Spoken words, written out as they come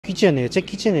Kitchen है, चाहिँ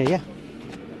kitchen है क्या?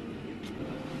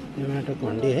 यो माटोको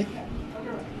हन्डी है।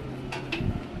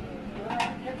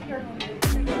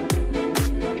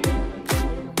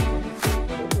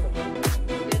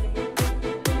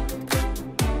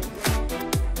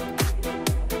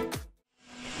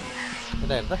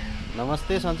 हेर त,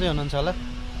 नमस्ते, सन्चै हुनुहुन्छ होला?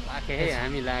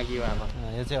 हामी लाग्यो अब।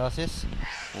 यो चाहिँ अशेष,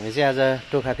 हामी चाहिँ आज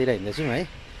टोखातिर हिँड्दैछौँ है।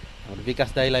 हाम्रो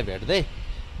विकास दाईलाई भेट्दै,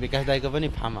 विकास दाईको पनि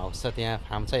फार्म हाउस छ, त्यहाँ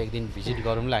फार्म छ, एक दिन भिजिट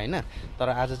गरौँला होइन। तर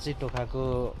आज चाहिँ टोखाको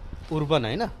उर्बन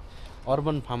होइन,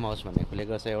 अर्बन फार्म हाउस भन्ने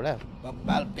खुलेको छ एउटा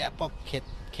बब्बाल व्यापक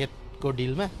खेतको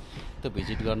डिलमा, त्यो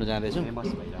भिजिट गर्नु जाँदैछौँ।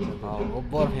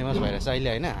 ओभर फेमस भइरहेछ अहिले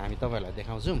होइन। हामी तपाईँहरूलाई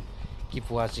देखाउँछौँ, किप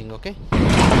वाचिङ। ओके,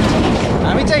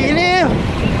 हामी चाहिँ हिँड्यौँ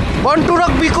बन्टु र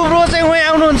बिकु ब्रो चाहिँ उहीँ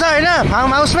आउनुहुन्छ होइन,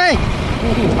 फार्म हाउसमै।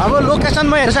 अब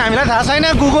लोकेसनमा हेर्छ, हामीलाई थाहा छैन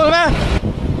गुगलमा।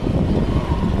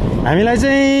 हामीलाई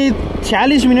चाहिँ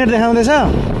 46 मिनट देखाउँदैछ,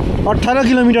 18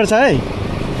 किलोमिटर छ है।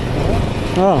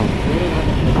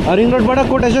 रिङ रोडबाट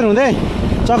कोटेश्वर हुँदै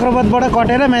चक्रपथबाट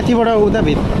कटेर माथिबाट उता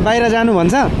बाहिर जानु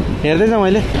भन्छ। हेर्दैछ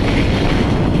मैले।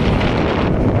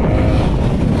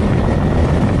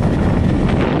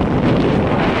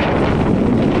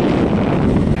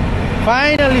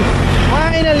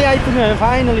 फाइनली आइपुग्यो।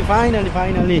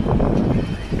 Finally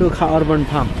Tokha urban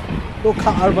farm.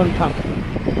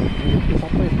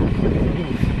 सबै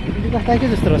विकास दाइकै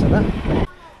जस्तो रहेछ त।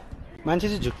 मान्छे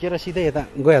चाहिँ झुक्किएर सिधै यता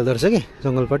गइहाल्दो रहेछ कि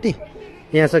जङ्गलपट्टि।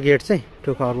 यहाँ छ गेट चाहिँ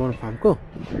टोखा अर्बन फार्मको।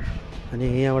 अनि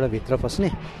यहाँबाट भित्र पस्ने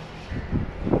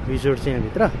रिजोर्ट चाहिँ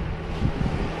यहाँभित्र।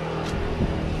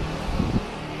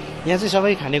 यहाँ चाहिँ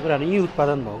सबै खानेकुराहरू यहीँ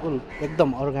उत्पादन भएको एकदम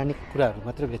अर्ग्यानिक कुराहरू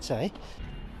मात्रै बेच्छ है।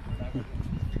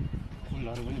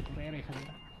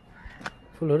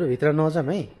 फुलहरू भित्र नजाउँ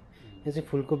है, यहाँ चाहिँ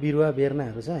फुलको बिरुवा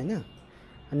बेर्नाहरू छ होइन।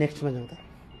 नेक्स्टमा जाउँ त।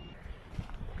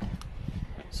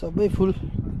 सबै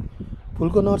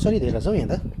फुलको नर्सरी धेरै छ हौ यहाँ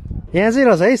त। यहाँ चाहिँ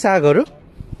रहेछ है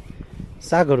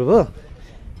सागहरू हो।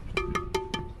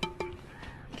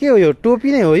 के हो यो? टोपी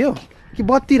नै हो यो कि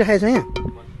बत्ती राखेको छ यहाँ?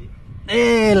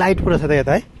 ए लाइट पुरा छ त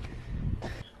यता है।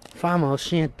 फार्म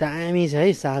हाउस यहाँ दामी छ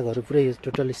है। सागहरू पुरै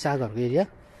टोटल्ली सागहरूको एरिया।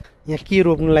 यहाँ के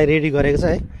रोप्नुलाई रेडी गरेको छ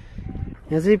है।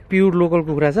 यहाँ चाहिँ प्योर लोकल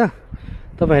कुखुरा छ,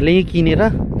 तपाईँहरूले यहीँ किनेर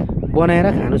बनाएर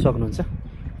खानु सक्नुहुन्छ।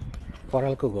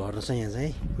 परालको घर रहेछ यहाँ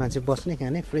चाहिँ, मान्छे बस्ने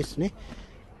खाने फ्रेस हुने।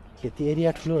 खेती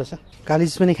एरिया ठुलो रहेछ।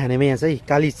 कालिज पनि खानेमा यहाँ चाहिँ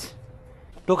कालिज।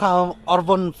 टोखा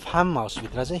अर्बन फार्म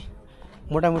हाउसभित्र चाहिँ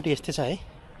मोटामोटी यस्तै छ है।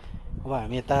 अब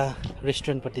हामी यता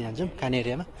रेस्टुरेन्टपट्टि जान्छौँ, खाने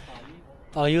एरियामा।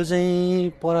 यो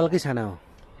चाहिँ परालकै छाना हो,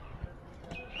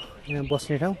 यहाँ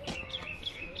बस्ने ठाउँ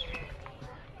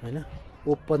होइन।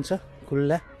 ओपन छ,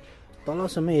 खुल्ला।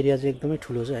 तलसम्म एरिया चाहिँ एकदमै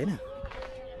ठुलो छ होइन।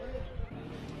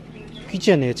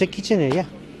 किचन है, चाहिँ किचन है क्या?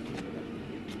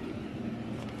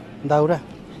 दाउरा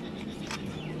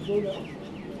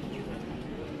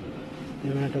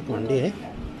यो माटोको हन्डी है।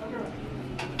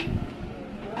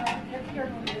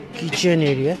 किचन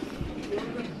एरिया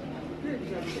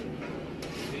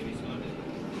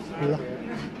ल।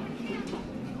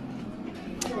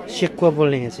 सेकुवा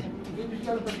बोल्ने यहाँ चाहिँ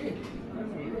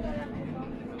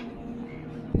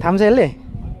थाम्छ यसले।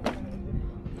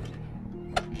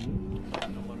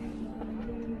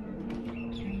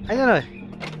 आइज न ल।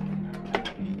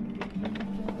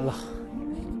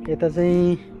 यता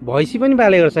चाहिँ भैँसी पनि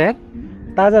पालेको रहेछ यार,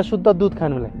 ताजा शुद्ध दुध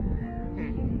खानुलाई।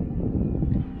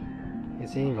 यो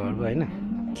चाहिँ घर भयो होइन।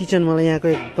 किचन मलाई यहाँको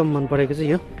एकदम मन परेको चाहिँ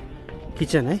यो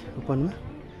किचन है, ओपनमा।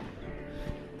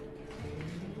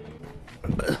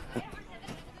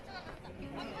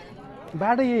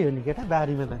 बाटो यही हो नि केटा,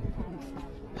 बारीमा त।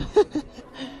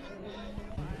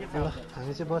 ल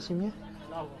हामी चाहिँ बस्यौँ यहाँ।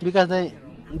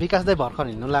 विकास दाई भर्खर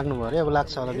हिँड्नु लाग्नुभयो अरे। अब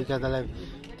लाग्छ होला विकास दाईलाई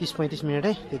 30-35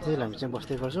 मिनटै, त्यति हामी चाहिँ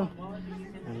बस्दै गर्छौँ।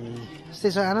 अनि यस्तै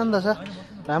छ, आनन्द छ,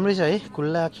 राम्रै छ है।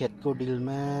 खुल्ला खेतको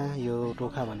डिलमा यो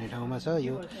टोखा भन्ने ठाउँमा छ।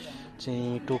 यो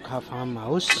चाहिँ टोखा फार्म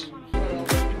हाउस।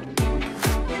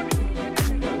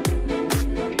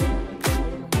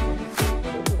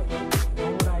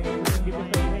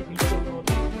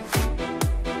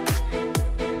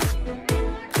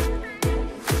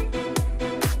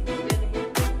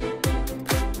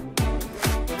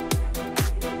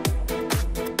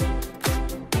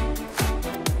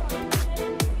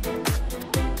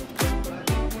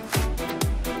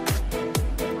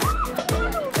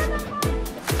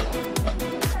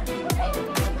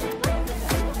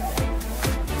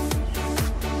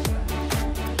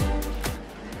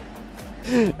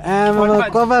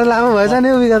 कपाल लामो भएछ नि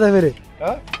विकास फेरि।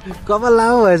 कपाल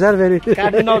लामो भएछ फेरि।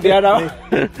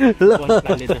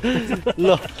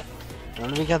 ल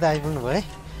हाम्रो विकास दाई आइपुग्नु भयो है।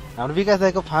 हाम्रो विकास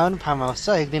दाईको फार्म हाउस छ,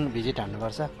 एक दिन भिजिट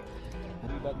हान्नुपर्छ।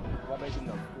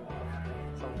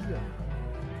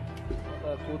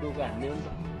 कोदोको हान्ने हो नि त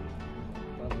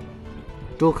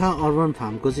टोखा अर्बन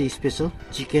फार्मको चाहिँ स्पेसल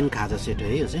चिकन खाजा सेट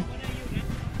है यो चाहिँ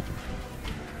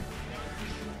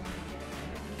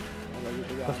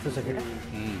कस्तो छ केटा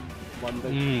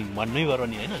भन्नै पर्यो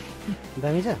नि होइन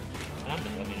दामी छ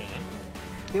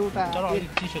एउटा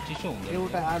चिसो चिसो हुन्छ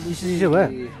एउटा आलु चिसो भयो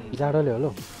जाडोले होला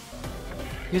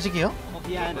यो चाहिँ के हो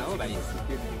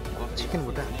चिकन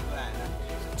भुटा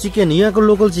चिकन यहाँको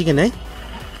लोकल चिकन है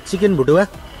चिकन भुटुवा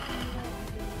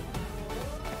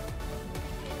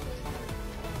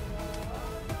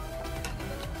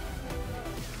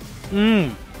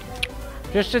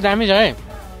टेस्ट चाहिँ दामी छ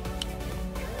है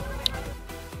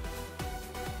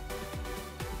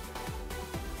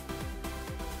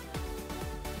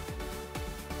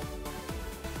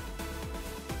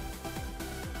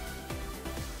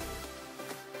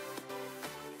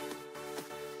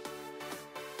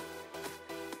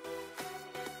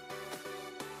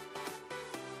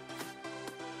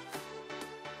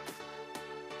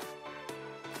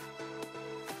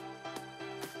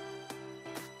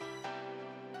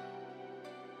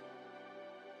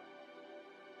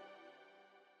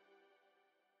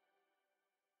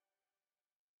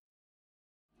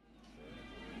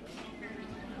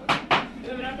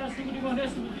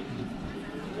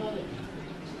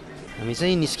हामी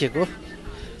चाहिँ निस्केको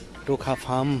टोखा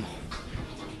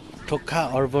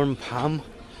अर्बन फार्म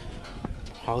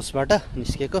हाउसबाट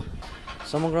निस्केको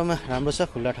समग्रमा राम्रो छ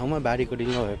खुल्ला ठाउँमा बारीको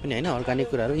डिलमा भए पनि होइन अर्ग्यानिक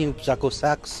कुराहरू यी उब्जाको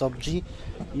साग सब्जी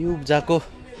यी उब्जाको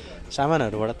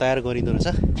सामानहरूबाट तयार गरिँदो रहेछ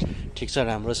ठिक छ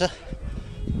राम्रो छ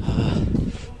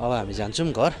अब हामी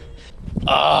जान्छौँ घर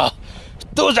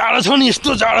यस्तो जाडो छ नि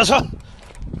यस्तो जाडो छ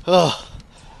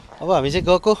अब हामी चाहिँ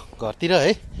गएको घरतिर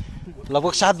है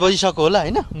लगभग 7 बजिसक्यो होला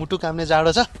होइन मुटु काम्ने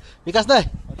जाडो छ विकास दाइ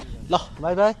ल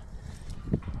बाई बाई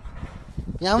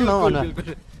यहाँ आउनु न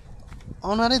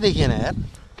अनुहारै देखिएन यार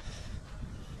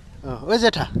ओ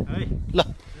जेठा ल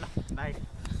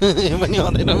यो पनि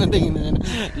आउँदैन देखिँदैन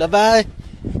ल बाई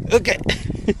ओके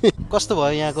कस्तो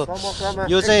भयो यहाँको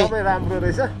यो चाहिँ राम्रो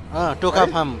रहेछ टोखा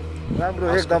फार्म राम्रो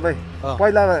एकदमै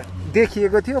पहिला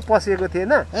देखिएको थियो पसेको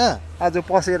थिएन आज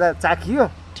पसेर चाखियो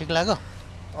ठिक लाग्यो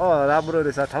राम्रो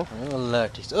रहेछ ठाउँ ल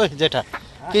ठिक छ ओ जेठा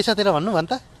के छ तेरो भन्नु भन्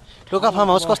त टोखा फार्म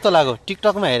हाउस कस्तो लाग्यो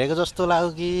टिकटकमा हेरेको जस्तो लाग्यो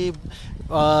कि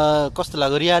कस्तो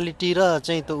लाग्यो रियालिटी र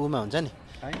चाहिँ त्यो उमा हुन्छ नि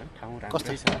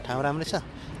कस्तो ठाउँ राम्रै छ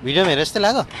भिडियोमा हेरे जस्तै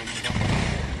लाग्यो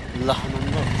ल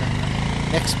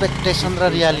एक्सपेक्टेसन र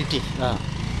रियालिटी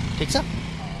ठिक छ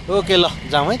ओके ल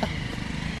जाउँ है त